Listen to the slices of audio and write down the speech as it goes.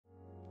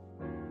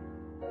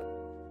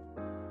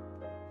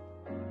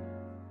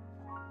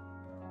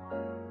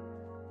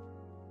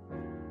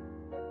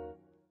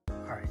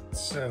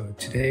So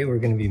today we're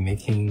going to be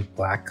making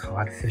black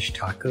cod fish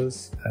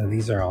tacos.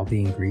 These are all the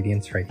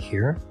ingredients right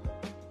here.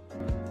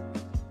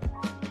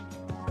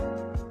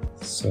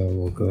 So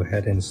we'll go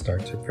ahead and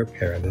start to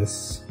prepare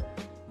this.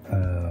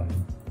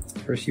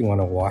 First you want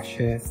to wash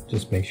it,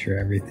 just make sure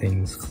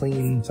everything's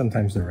clean.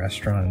 Sometimes the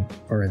restaurant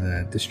or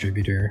the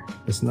distributor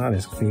is not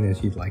as clean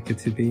as you'd like it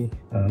to be.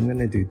 I'm going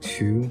to do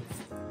 2.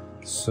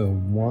 So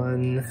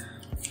one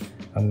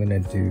I'm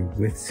going to do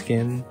with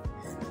skin,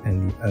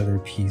 and the other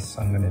piece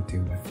I'm going to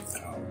do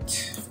without.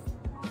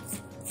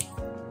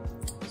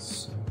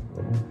 So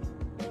I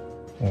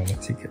don't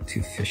want to get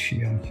too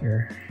fishy on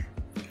here.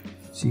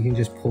 So you can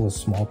just pull a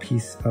small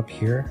piece up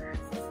here,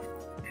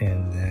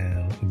 and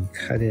then when you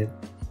cut it,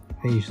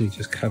 I usually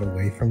just cut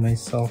away from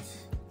myself.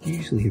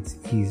 Usually it's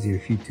easier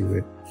if you do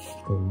it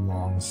the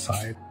long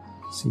side.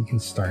 So you can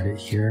start it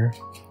here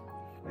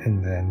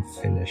and then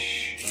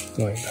finish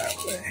going that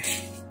way.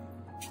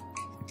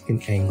 You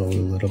can angle a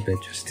little bit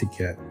just to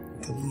get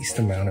the least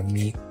amount of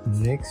meat.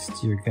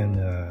 Next, you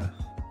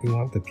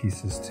want the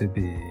pieces to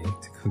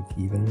cook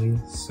evenly,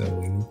 so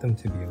we need them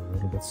to be a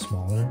little bit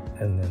smaller.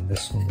 And then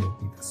this one will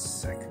be the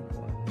second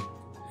one.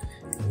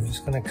 I'm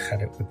just gonna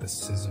cut it with the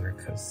scissor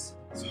because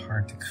it's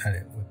hard to cut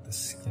it with the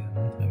skin.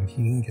 Now, if you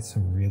can get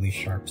some really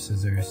sharp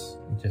scissors,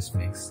 it just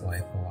makes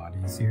life a lot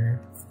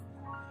easier.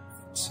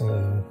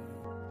 So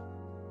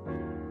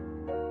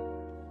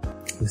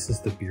this is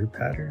the beer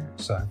batter.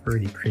 So I've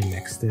already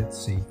pre-mixed it,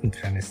 so you can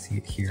kind of see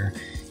it here.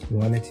 You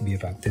want it to be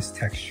about this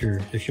texture.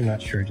 If you're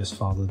not sure, just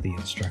follow the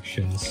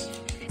instructions.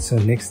 So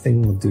next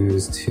thing we'll do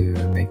is to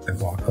make the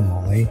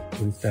guacamole.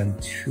 We've done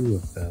 2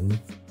 of them.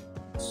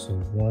 So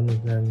one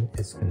of them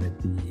is going to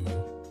be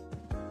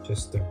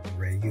just a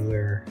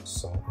regular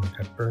salt and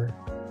pepper,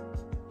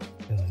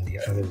 and then the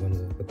other one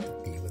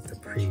will be with the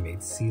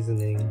pre-made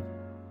seasoning.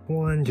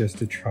 1 just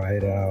to try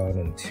it out,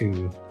 and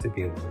 2 to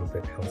be a little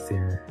bit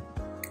healthier.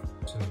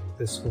 So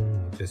this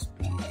one will just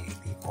be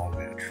the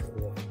all-natural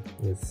one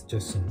with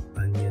just some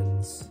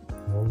onions.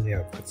 Normally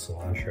I put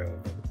cilantro,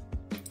 but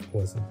it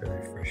wasn't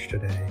very fresh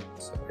today,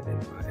 so I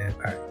didn't buy it.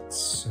 Alright,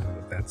 so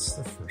that's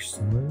the first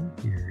one.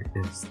 Here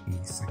is the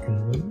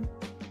second one.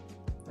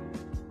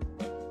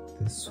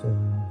 This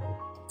one,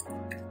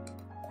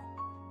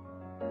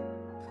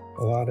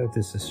 a lot of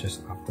this is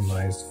just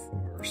optimized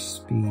for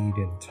speed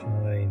and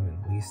time and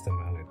least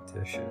amount of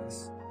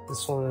dishes.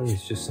 This one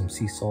is just some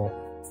sea salt.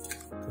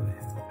 Go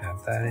ahead and add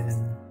that in.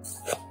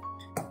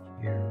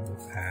 Here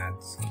we'll add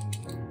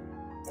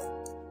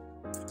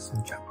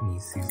some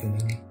Japanese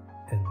seasoning.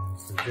 And then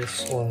for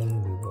this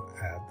one, we will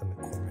add the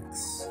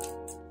McCormick's.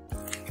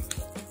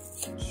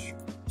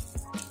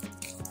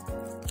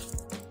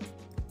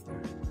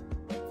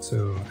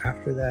 So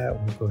after that,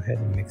 we'll go ahead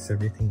and mix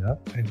everything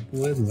up. I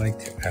would like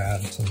to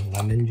add some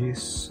lemon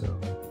juice, so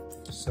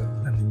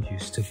some lemon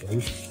juice to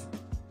both.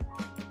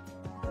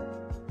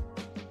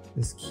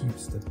 This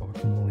keeps the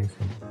guacamole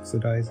from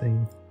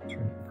oxidizing.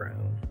 Turn it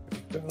brown.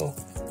 There we go.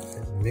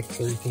 And mix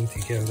everything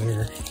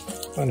together.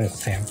 I'm gonna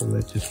sample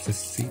it just to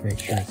see, make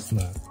sure it's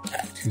not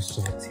too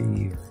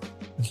salty, or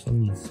this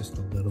one needs just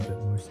a little bit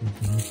more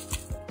seasoning.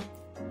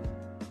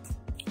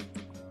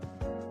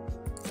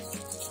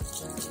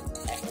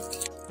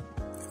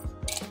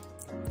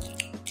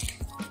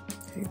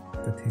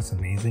 That tastes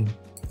amazing.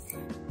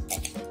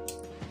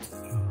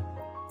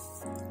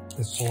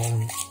 This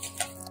one.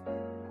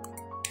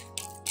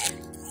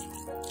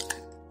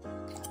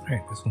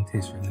 Alright, this one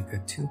tastes really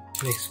good too.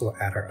 Next we'll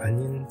add our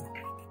onion.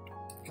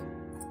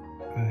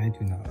 I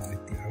do not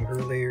like the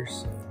outer layer,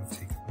 so I'll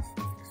take off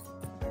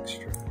the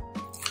extra.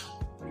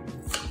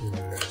 Do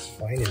it as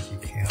fine as you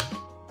can.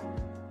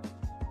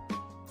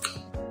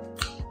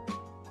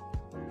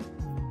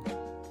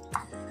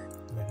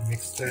 Then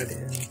mix that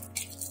in.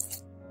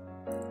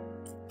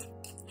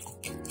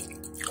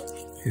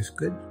 Tastes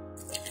good.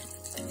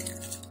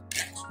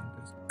 This one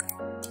does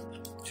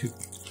too.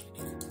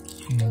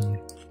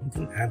 You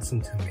can add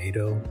some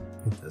tomato.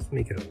 It does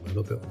make it a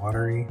little bit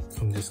watery.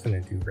 I'm just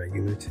gonna do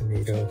regular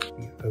tomato.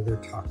 The other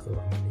taco,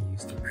 I'm gonna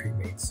use the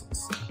pre-made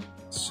salsa.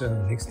 So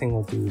next thing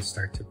we'll do is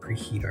start to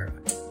preheat our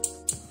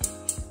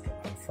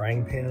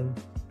frying pan.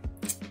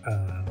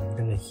 I'm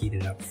gonna heat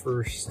it up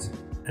first,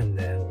 and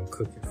then we'll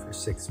cook it for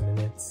 6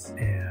 minutes.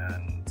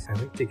 And I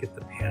like to get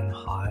the pan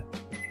hot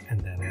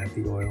and then add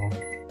the oil.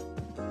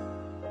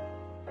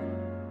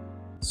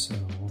 So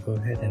we'll go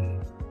ahead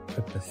and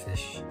put the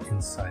fish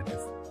inside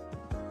the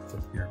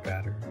beer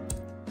batter.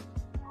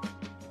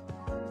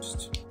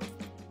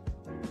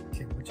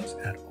 Okay, we'll just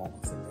add all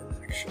of them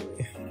in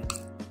actually.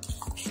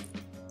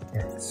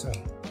 Alright, so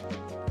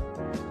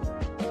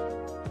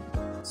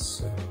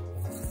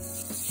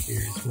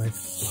here's my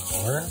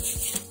flour,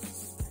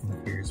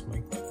 and here's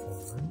my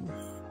corn.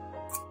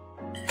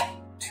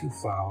 2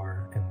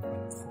 flour and 1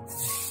 corn.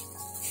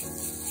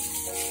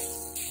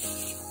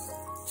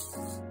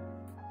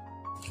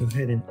 Go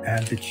ahead and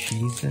add the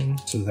cheese in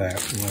so that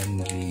when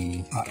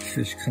the hot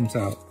fish comes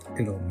out,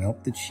 it'll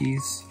melt the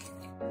cheese.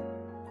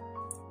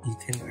 You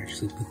can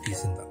actually put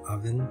these in the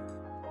oven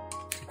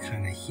to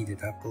kind of heat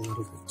it up a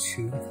little bit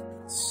too.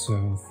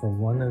 So for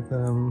one of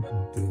them,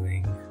 I'm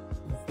doing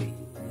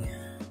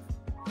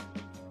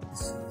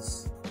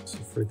so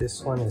for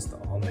this one is the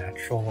all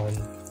natural one.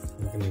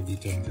 We're going to be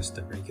doing just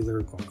the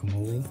regular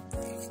guacamole.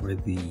 For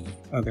the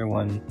other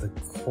one, the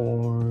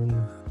corn,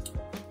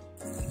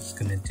 I'm just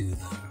going to do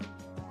the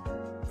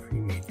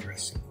pre-made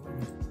dressing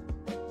one.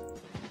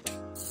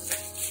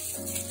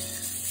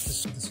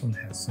 This one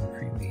has some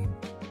pre-made.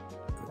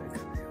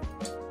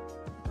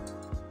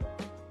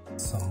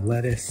 Some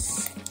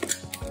lettuce.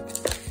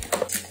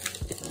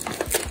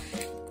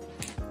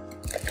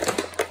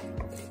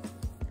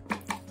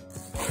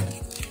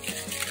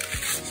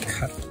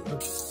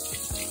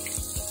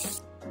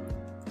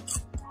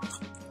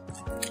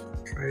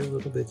 Try a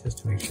little bit just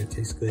to make sure it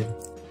tastes good.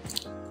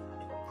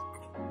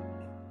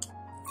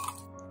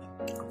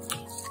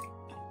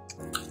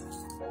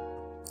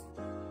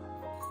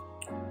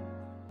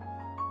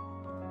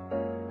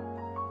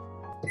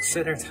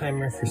 Set our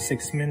timer for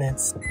 6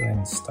 minutes. Go ahead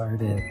and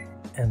start it.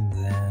 And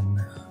then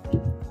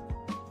what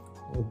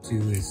we'll do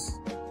is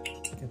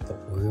get the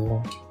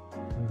oil.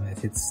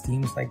 If it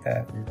steams like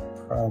that, you're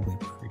probably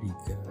pretty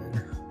good.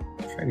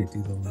 Try to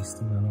do the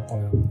least amount of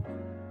oil.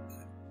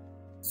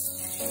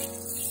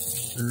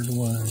 Third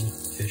one,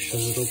 fish a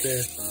little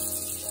bit.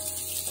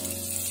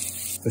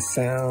 The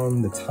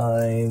sound, the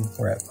time,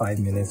 we're at 5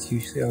 minutes.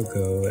 Usually I'll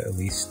go at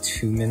least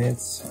 2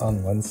 minutes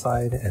on one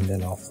side and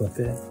then I'll flip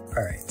it.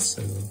 All right,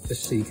 so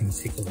just so you can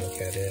take a look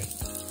at it.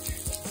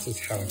 This is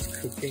how it's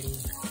cooking.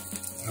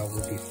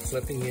 We'll be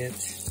flipping it.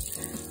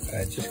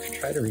 Just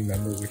try to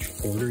remember which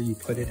order you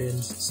put it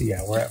in. So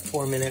yeah, we're at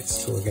 4 minutes,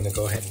 so we're gonna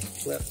go ahead and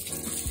flip.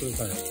 This was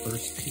our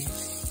first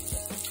piece.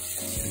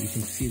 So you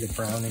can see the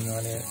browning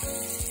on it.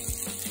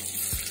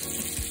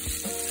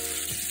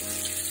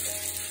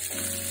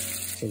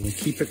 So we'll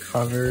keep it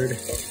covered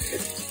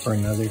for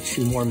another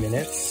 2 more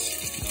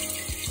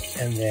minutes.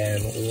 And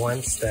then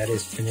once that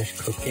is finished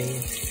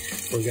cooking,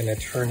 we're gonna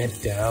turn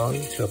it down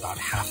to about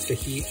half the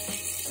heat.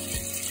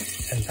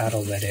 And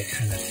that'll let it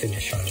kind of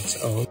finish on its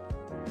own.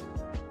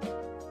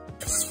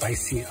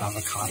 Spicy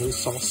avocado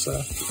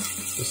salsa,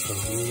 just a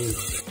little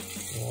bit.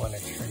 You want to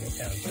turn it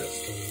down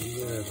just a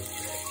little bit.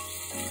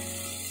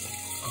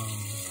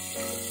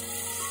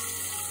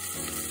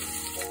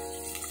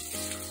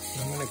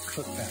 I'm going to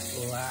cook that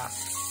last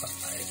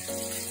side.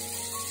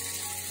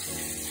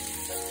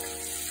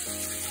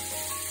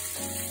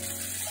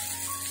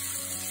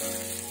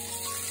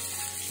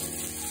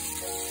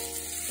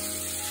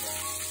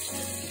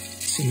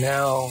 So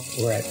now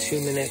we're at 2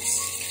 minutes,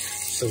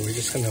 so we're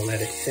just gonna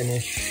let it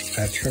finish.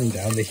 Turn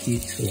down the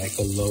heat to like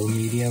a low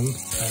medium,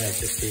 kind of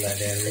just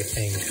let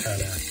everything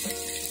kind of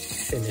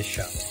finish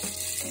up.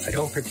 I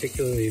don't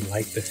particularly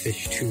like the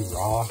fish too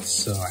raw,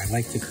 so I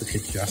like to cook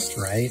it just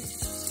right.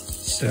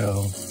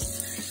 So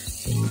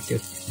let me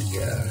get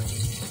the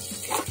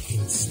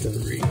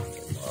Insta-Read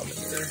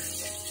thermometer.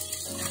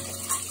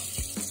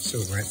 So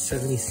we're at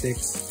 76.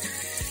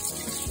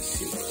 Let's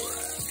see where we're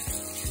at.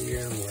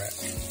 Here we're at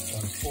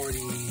 140,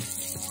 9,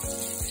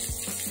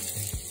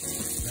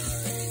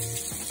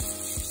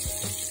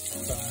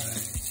 5.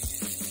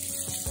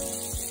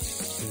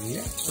 So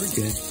yeah, we're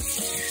good.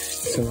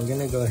 So we're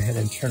gonna go ahead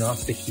and turn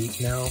off the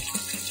heat now.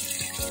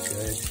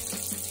 Good.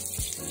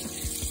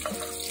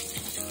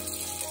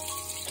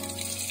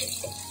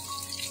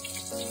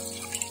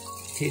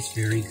 Tastes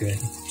very good.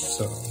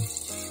 So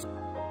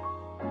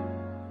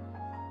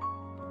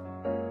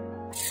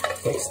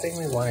next thing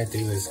we want to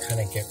do is kind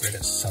of get rid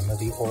of some of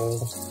the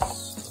oil.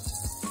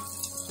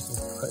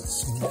 We'll put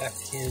some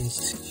napkins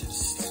to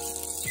just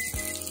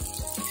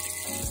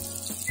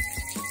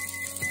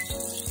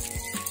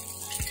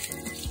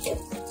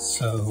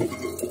so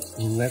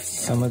let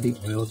some of the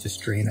oil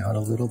just drain out a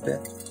little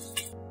bit.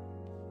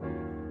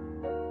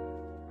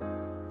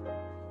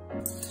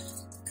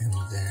 And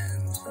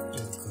then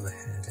we'll go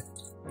ahead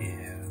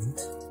and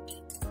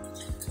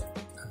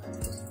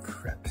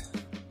prep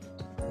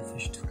the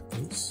fish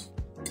tacos.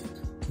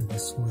 So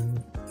this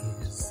one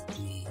is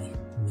the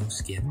no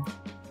skin.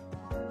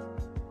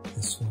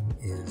 This one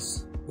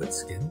is with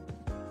skin.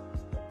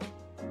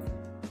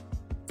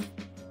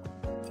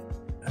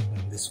 And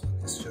then this one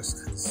is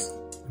just because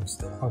I'm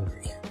still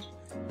hungry.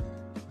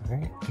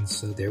 Alright, and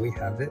so there we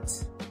have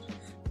it.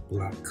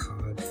 Black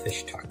cod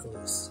fish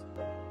tacos.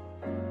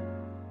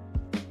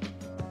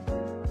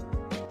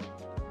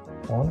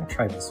 I want to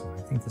try this one.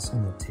 I think this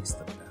one will taste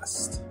the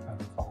best out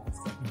of all of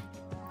them.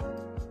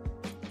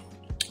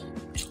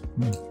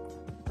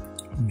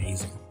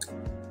 Amazing.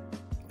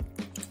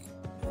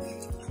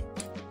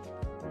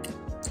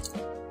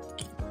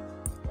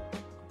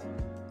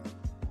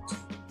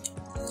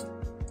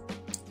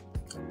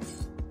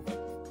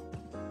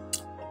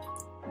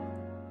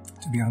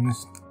 To be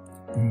honest,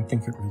 I don't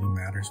think it really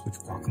matters which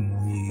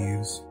guacamole you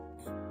use.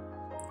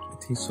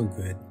 It tastes so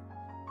good.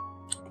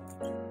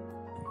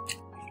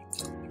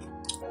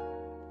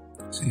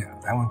 So yeah,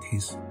 that one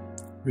tastes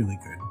really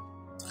good.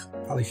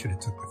 Probably should have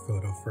took the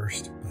photo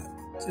first, but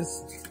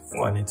just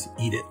wanted to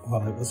eat it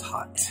while it was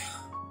hot.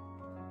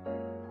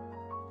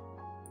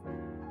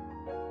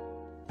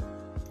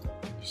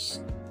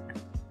 There's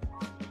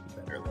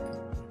better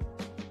looking.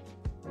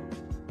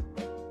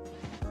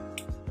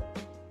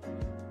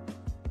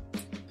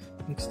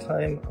 Next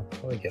time, I'll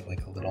probably get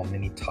like a little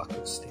mini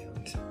taco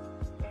stand.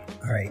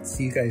 All right,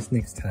 see you guys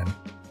next time.